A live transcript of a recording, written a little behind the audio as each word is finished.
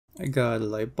I got a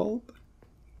light bulb.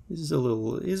 This is a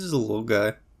little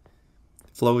guy.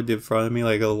 Floated in front of me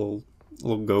like a little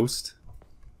ghost.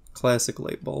 Classic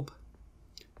light bulb.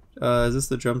 Is this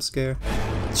the jump scare?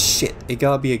 Shit, it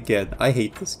got me again. I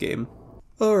hate this game.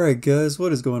 Alright guys,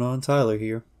 what is going on? Tyler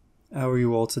here. How are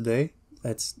you all today?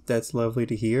 That's lovely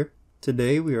to hear.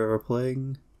 Today we are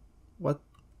playing... What?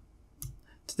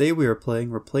 Today we are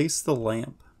playing Replace the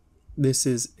Lamp. This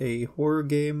is a horror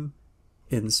game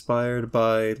inspired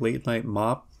by Late Night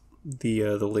Mop, the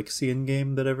Lixian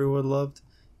game that everyone loved.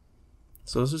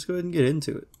 So let's just go ahead and get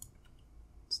into it.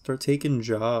 Start taking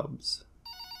jobs.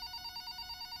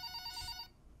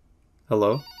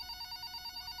 Hello?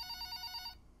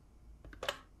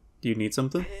 Do you need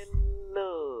something?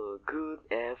 Hello, good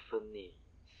evening.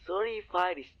 Sorry if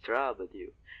I disturbed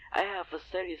you. I have a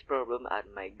serious problem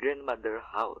at my grandmother's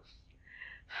house.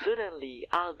 Suddenly,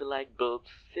 all the light bulbs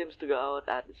seems to go out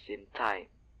at the same time.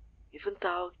 Even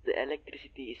though the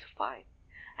electricity is fine.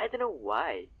 I don't know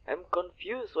why. I'm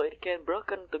confused why it can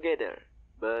broken together.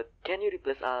 But can you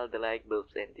replace all the light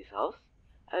bulbs in this house?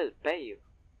 I'll pay you.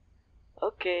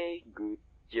 Okay, good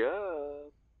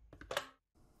job.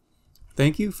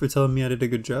 Thank you for telling me I did a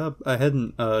good job. I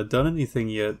hadn't done anything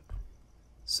yet.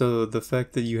 So the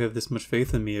fact that you have this much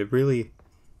faith in me, it really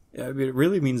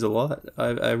means a lot.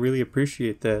 I really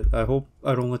appreciate that. I hope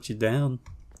I don't let you down.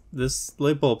 This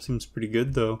light bulb seems pretty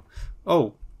good though.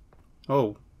 Oh.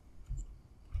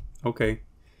 Okay.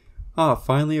 Ah,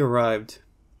 finally arrived.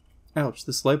 Ouch,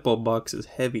 this light bulb box is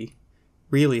heavy.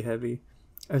 Really heavy.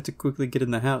 I have to quickly get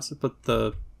in the house to put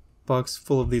the box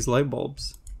full of these light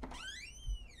bulbs.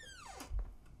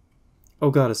 Oh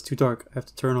god, it's too dark. I have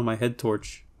to turn on my head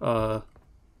torch. I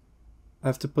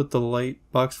have to put the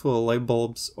box full of light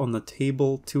bulbs on the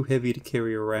table, too heavy to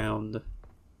carry around.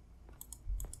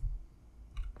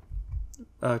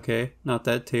 Okay, not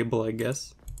that table, I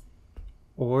guess.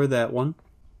 Or that one.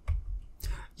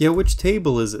 Yeah, which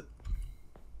table is it?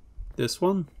 This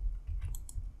one?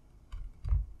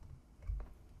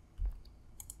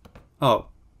 Oh.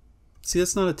 See,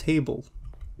 that's not a table.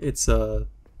 It's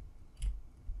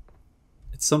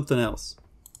something else.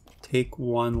 Take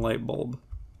one light bulb.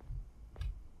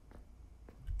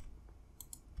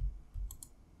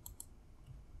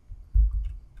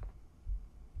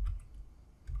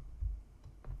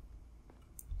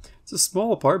 It's a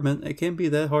small apartment. It can't be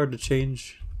that hard to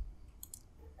change.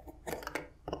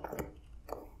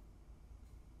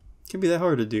 Can't be that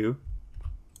hard to do.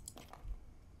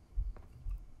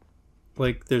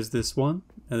 Like, there's this one,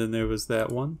 and then there was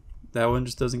that one. That one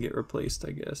just doesn't get replaced,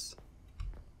 I guess.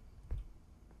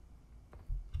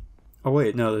 Oh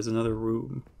wait, no, there's another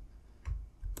room.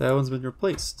 That one's been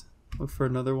replaced. Look for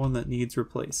another one that needs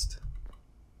replaced.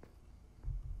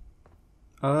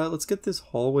 Let's get this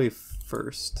hallway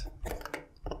first.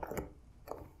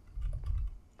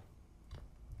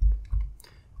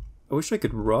 I wish I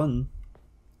could run.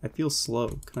 I feel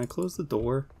slow. Can I close the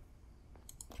door?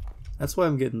 That's why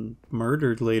I'm getting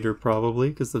murdered later, probably,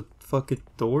 because the fucking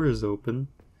door is open.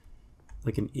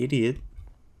 Like an idiot.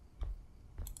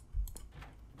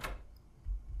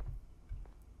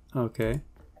 Okay,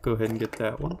 go ahead and get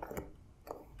that one.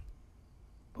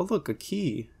 Oh look, a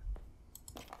key.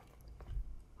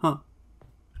 Huh.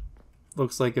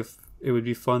 Looks like if it would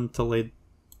be fun to lay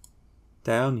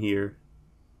down here.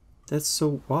 That's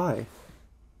so... why?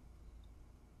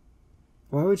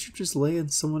 Why would you just lay in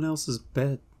someone else's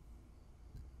bed?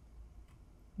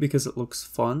 Because it looks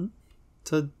fun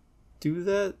to do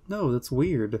that? No, that's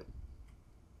weird.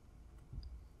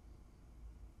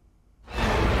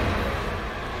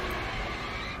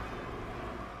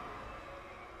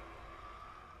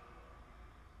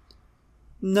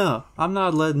 No, I'm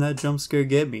not letting that jump scare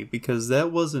get me, because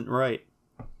that wasn't right.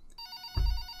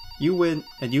 You went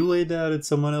and you laid down in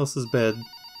someone else's bed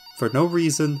for no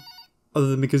reason other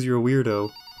than because you're a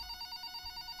weirdo.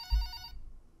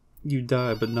 You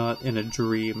die, but not in a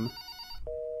dream.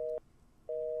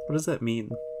 What does that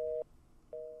mean?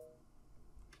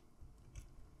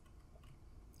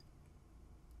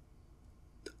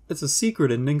 It's a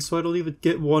secret ending, so I don't even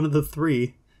get one of the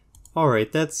three.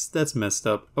 Alright, that's messed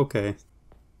up. Okay.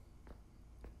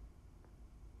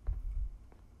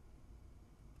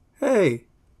 Hey!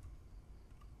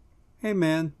 Hey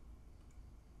man.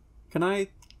 Can I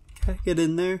get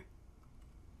in there?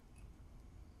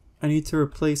 I need to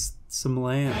replace some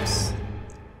lamps.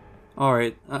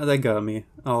 Alright, that got me.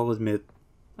 I'll admit.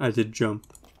 I did jump.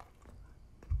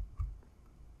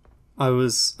 I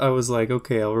was like,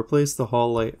 okay, I'll replace the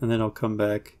hall light and then I'll come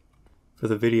back for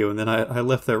the video, and then I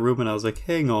left that room and I was like,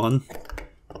 hang on.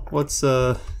 What's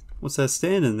that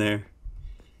standing there?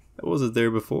 That wasn't there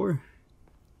before.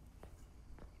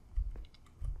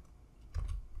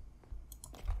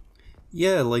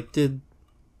 Yeah, like did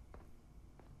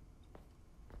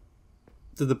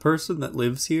the person that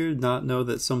lives here not know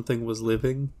that something was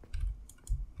living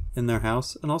in their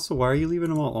house? And also, why are you leaving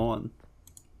them all on?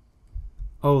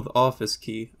 Oh, the office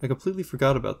key. I completely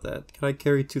forgot about that. Can I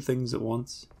carry two things at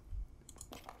once?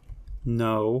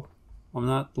 No. I'm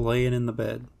not laying in the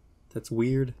bed. That's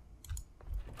weird.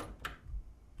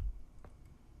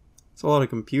 It's a lot of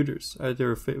computers. I had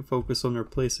to focus on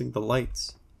replacing the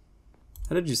lights.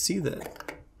 How did you see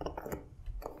that?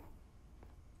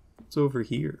 It's over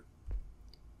here.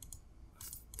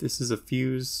 This is a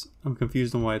fuse. I'm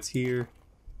confused on why it's here.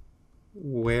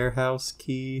 Warehouse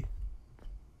key.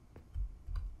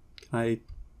 Can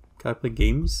I play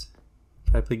games?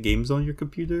 Can I play games on your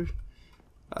computer?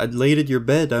 I'd laid at your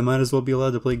bed. I might as well be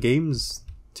allowed to play games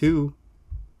too.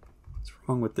 What's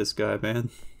wrong with this guy, man?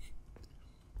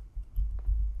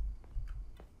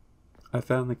 I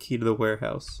found the key to the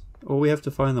warehouse. Oh, we have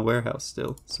to find the warehouse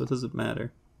still, so it doesn't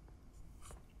matter.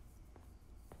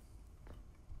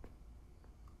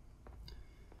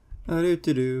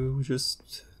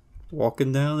 Just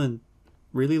walking down a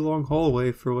really long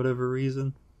hallway for whatever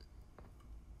reason.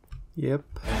 Yep.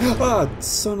 Ah,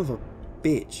 son of a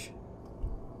bitch.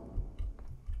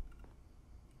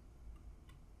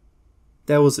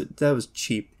 That was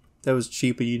cheap. That was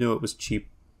cheap, and you know it was cheap.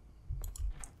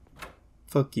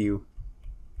 Fuck you.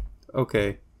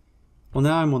 Okay. Well,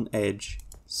 now I'm on edge,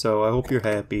 so I hope you're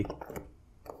happy.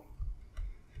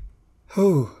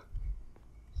 Oh.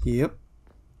 Yep.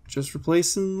 Just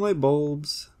replacing light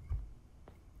bulbs.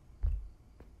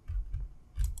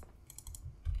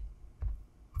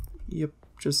 Yep,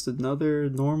 just another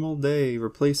normal day.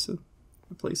 Replacing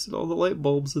all the light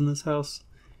bulbs in this house.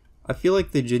 I feel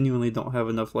like they genuinely don't have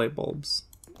enough light bulbs.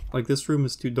 Like, this room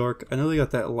is too dark. I know they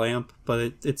got that lamp,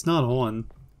 but it's not on.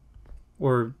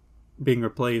 Or being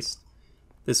replaced.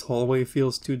 This hallway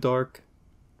feels too dark.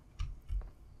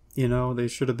 You know, they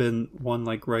should have been one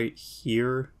like right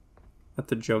here at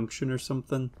the junction or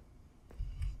something.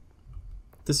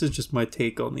 This is just my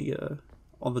take on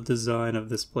the design of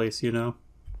this place, you know.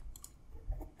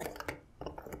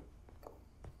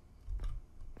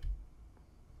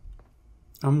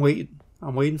 I'm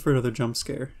waiting for another jump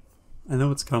scare. I know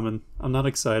it's coming. I'm not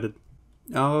excited.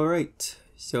 Alright,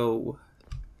 so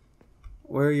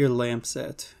where are your lamps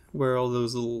at? Where are all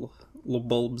those little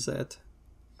bulbs at?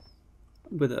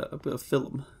 I'm gonna fill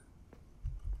them.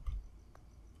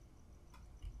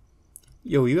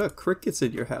 Yo, you got crickets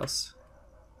in your house.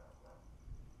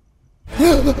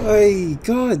 Hey,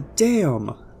 god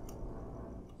damn!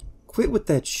 Quit with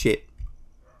that shit.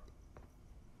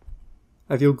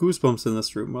 I feel goosebumps in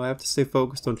this room. I have to stay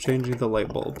focused on changing the light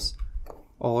bulbs.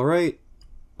 Alright.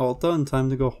 All done. Time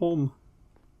to go home.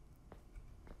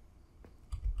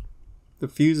 The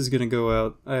fuse is gonna go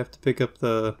out. I have to pick up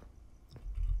the...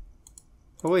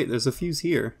 Oh wait, there's a fuse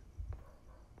here.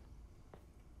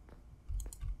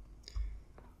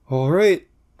 Alright.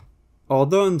 All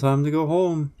done. Time to go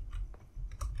home.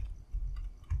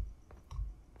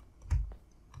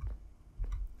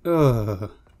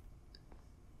 Ugh.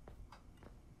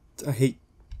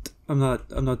 I'm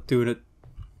not doing it.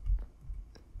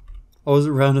 I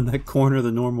wasn't rounding that corner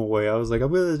the normal way. I was like,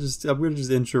 I'm gonna just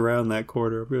inch around that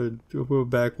corner. I'm gonna do a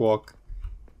back walk.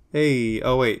 Hey,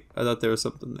 oh wait, I thought there was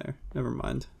something there. Never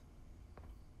mind.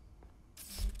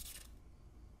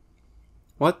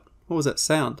 What? What was that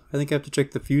sound? I think I have to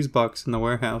check the fuse box in the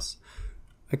warehouse.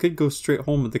 I could go straight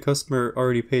home, but the customer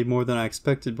already paid more than I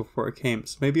expected before it came.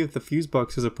 So maybe if the fuse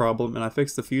box is a problem and I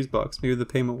fix the fuse box, maybe the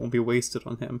payment won't be wasted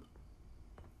on him.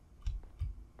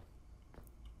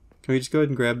 Can we just go ahead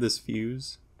and grab this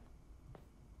fuse?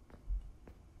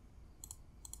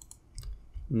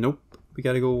 Nope. We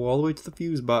gotta go all the way to the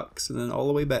fuse box and then all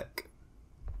the way back.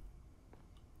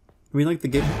 I mean, like the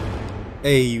game.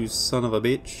 Hey, you son of a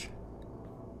bitch.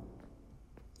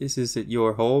 This isn't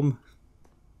your home.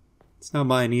 It's not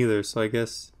mine either, so I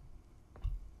guess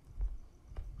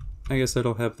I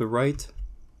don't have the right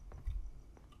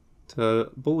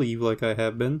to believe like I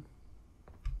have been.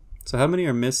 So how many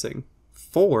are missing?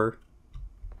 4?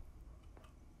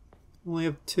 I only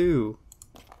have 2.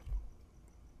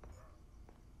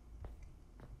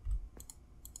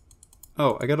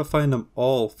 Oh, I gotta find them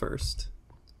all first.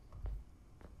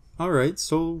 Alright,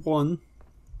 so 1.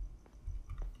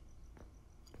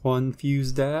 1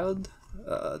 fuse dad.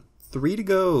 3 to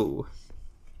go.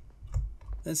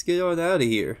 Let's get on out of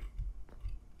here.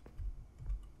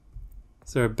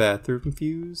 Is there a bathroom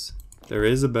fuse? There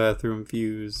is a bathroom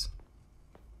fuse.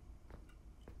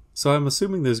 So I'm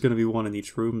assuming there's going to be one in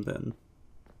each room then,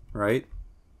 right?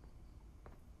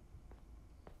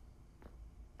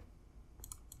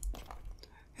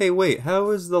 Hey, wait,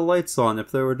 how is the lights on if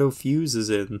there were no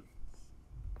fuses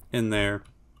in there?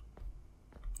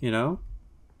 You know?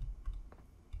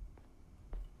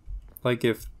 Like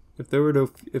if there were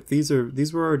no, if these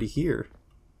were already here.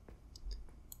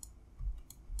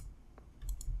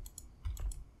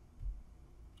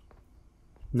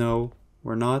 No,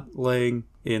 we're not laying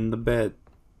in the bed.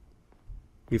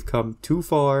 We've come too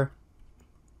far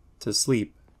to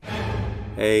sleep.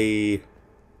 Hey.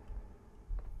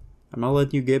 I'm not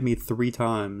letting you get me 3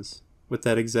 times with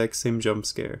that exact same jump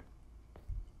scare.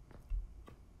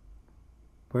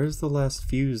 Where's the last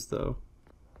fuse, though?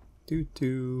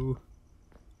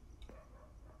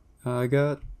 I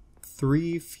got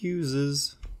 3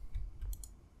 fuses.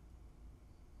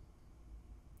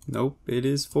 Nope, it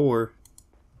is 4.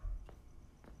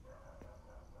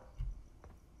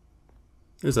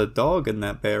 There's a dog in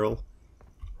that barrel.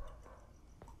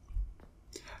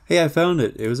 Hey, I found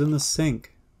it. It was in the sink.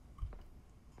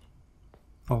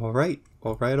 Alright.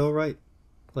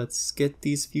 Let's get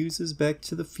these fuses back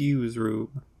to the fuse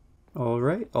room.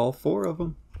 Alright, all 4 of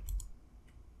them.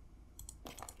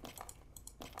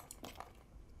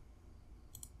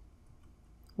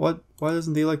 What? Why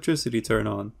doesn't the electricity turn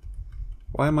on?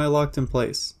 Why am I locked in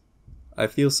place? I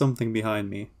feel something behind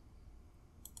me.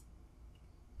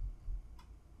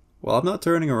 Well, I'm not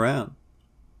turning around.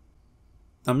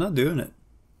 I'm not doing it.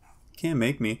 Can't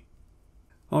make me.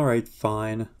 Alright,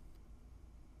 fine.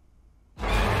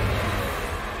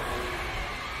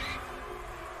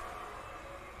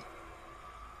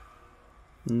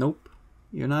 Nope.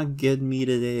 You're not getting me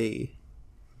today.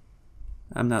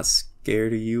 I'm not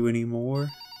scared of you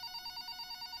anymore.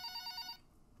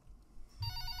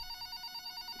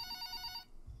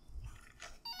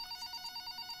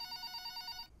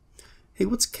 Hey,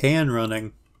 what's can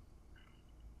running?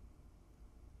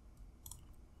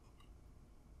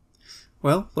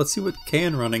 Well, let's see what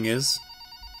can running is.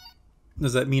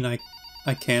 Does that mean I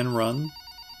can run?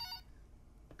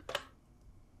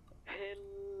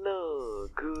 Hello,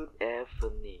 good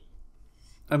evening.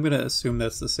 I'm gonna assume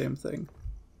that's the same thing.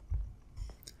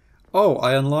 Oh,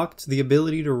 I unlocked the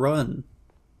ability to run.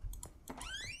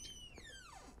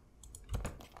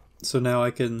 So now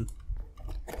I can...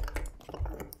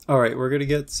 Alright, we're gonna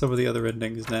get some of the other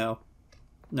endings now.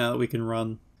 Now that we can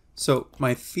run. So,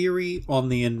 my theory on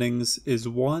the endings is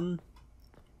 1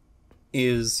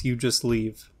 is you just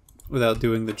leave without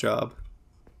doing the job.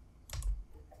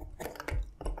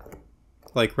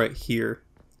 Like right here.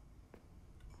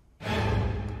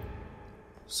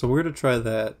 So we're gonna try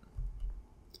that.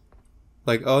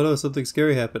 Like, oh no, something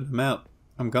scary happened. I'm out.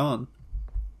 I'm gone.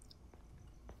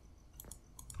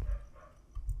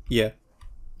 Yeah.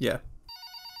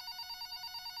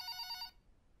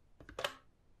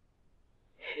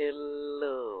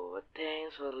 Hello,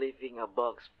 thanks for leaving a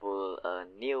box full of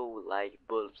new light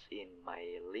bulbs in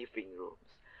my living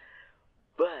rooms.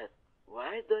 But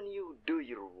why don't you do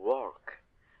your work?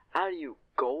 Are you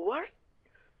coward?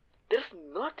 There's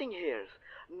nothing here.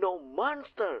 No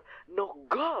monster, no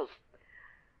ghost.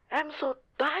 I'm so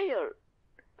tired.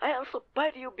 I also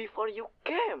bite you before you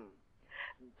came.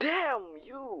 Damn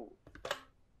you!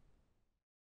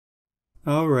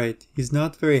 Alright, he's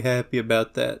not very happy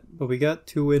about that, but we got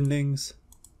 2 endings.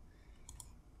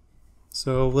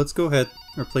 So let's go ahead,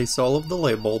 replace all of the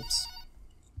light bulbs.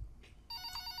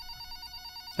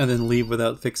 And then leave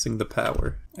without fixing the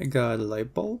power. I got a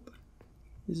light bulb.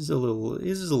 He's just a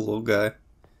little guy.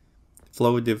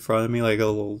 Floated in front of me like a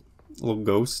little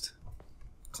ghost.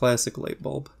 Classic light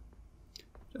bulb.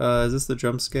 Is this the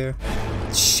jump scare?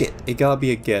 Shit, it got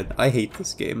me again. I hate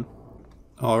this game.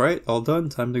 Alright, all done.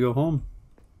 Time to go home.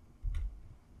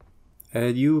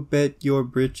 And you bet your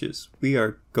britches, we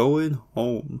are going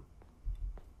home.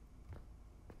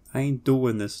 I ain't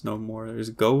doing this no more. There's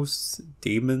ghosts,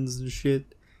 demons and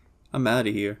shit. I'm out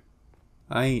of here.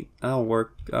 I don't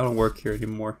work here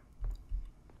anymore.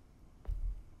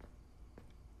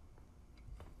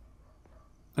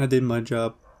 I did my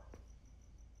job.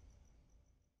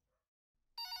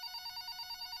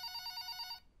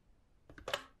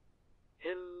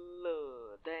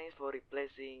 Hello, thanks for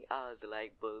replacing all the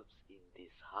light bulbs in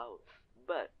this house.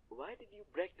 But why did you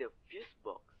break the fuse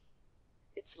box?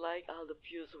 It's like all the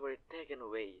fuses were taken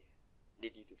away.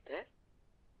 Did you do that?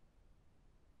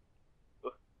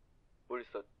 Oh, what is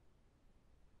that?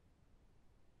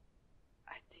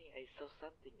 I think I saw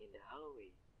something in the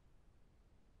hallway.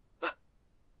 Ah!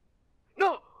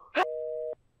 No!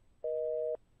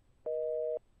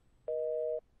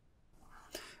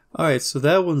 Alright, so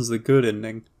that one's the good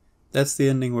ending. That's the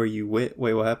ending where you wait,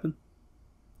 what happened?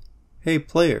 Hey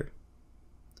player,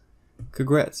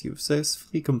 Congrats, you've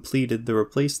successfully completed the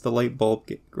Replace the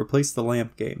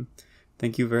Lamp game.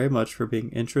 Thank you very much for being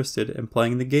interested in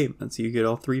playing the game until you get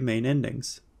all 3 main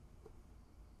endings.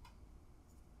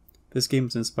 This game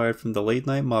is inspired from the Late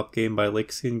Night Mop game by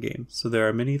Lixian Games, so there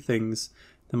are many things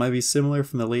that might be similar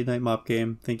from the Late Night Mop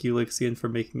game. Thank you, Lixian, for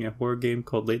making a horror game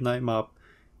called Late Night Mop,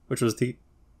 which was the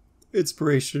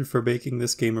inspiration for making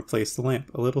this game Replace the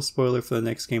Lamp. A little spoiler for the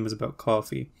next game is about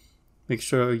coffee. Make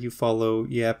sure you follow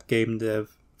Yap Game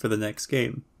Dev for the next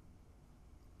game.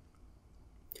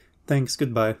 Thanks,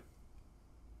 goodbye.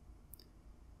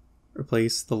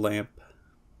 Replace the lamp.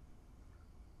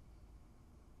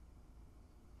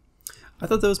 I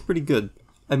thought that was pretty good.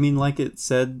 I mean, like it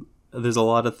said, there's a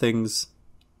lot of things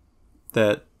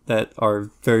that are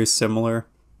very similar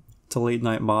to Late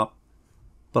Night Mop,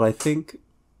 but I think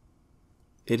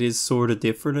it is sort of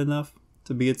different enough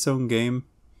to be its own game.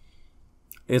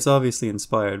 It's obviously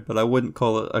inspired, but I wouldn't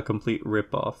call it a complete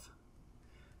rip-off.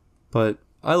 But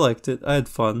I liked it. I had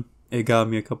fun. It got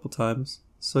me a couple times.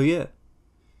 So yeah.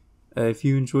 If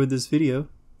you enjoyed this video,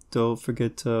 don't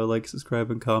forget to like, subscribe,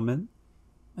 and comment.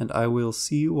 And I will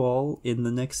see you all in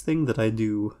the next thing that I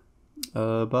do.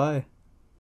 Bye.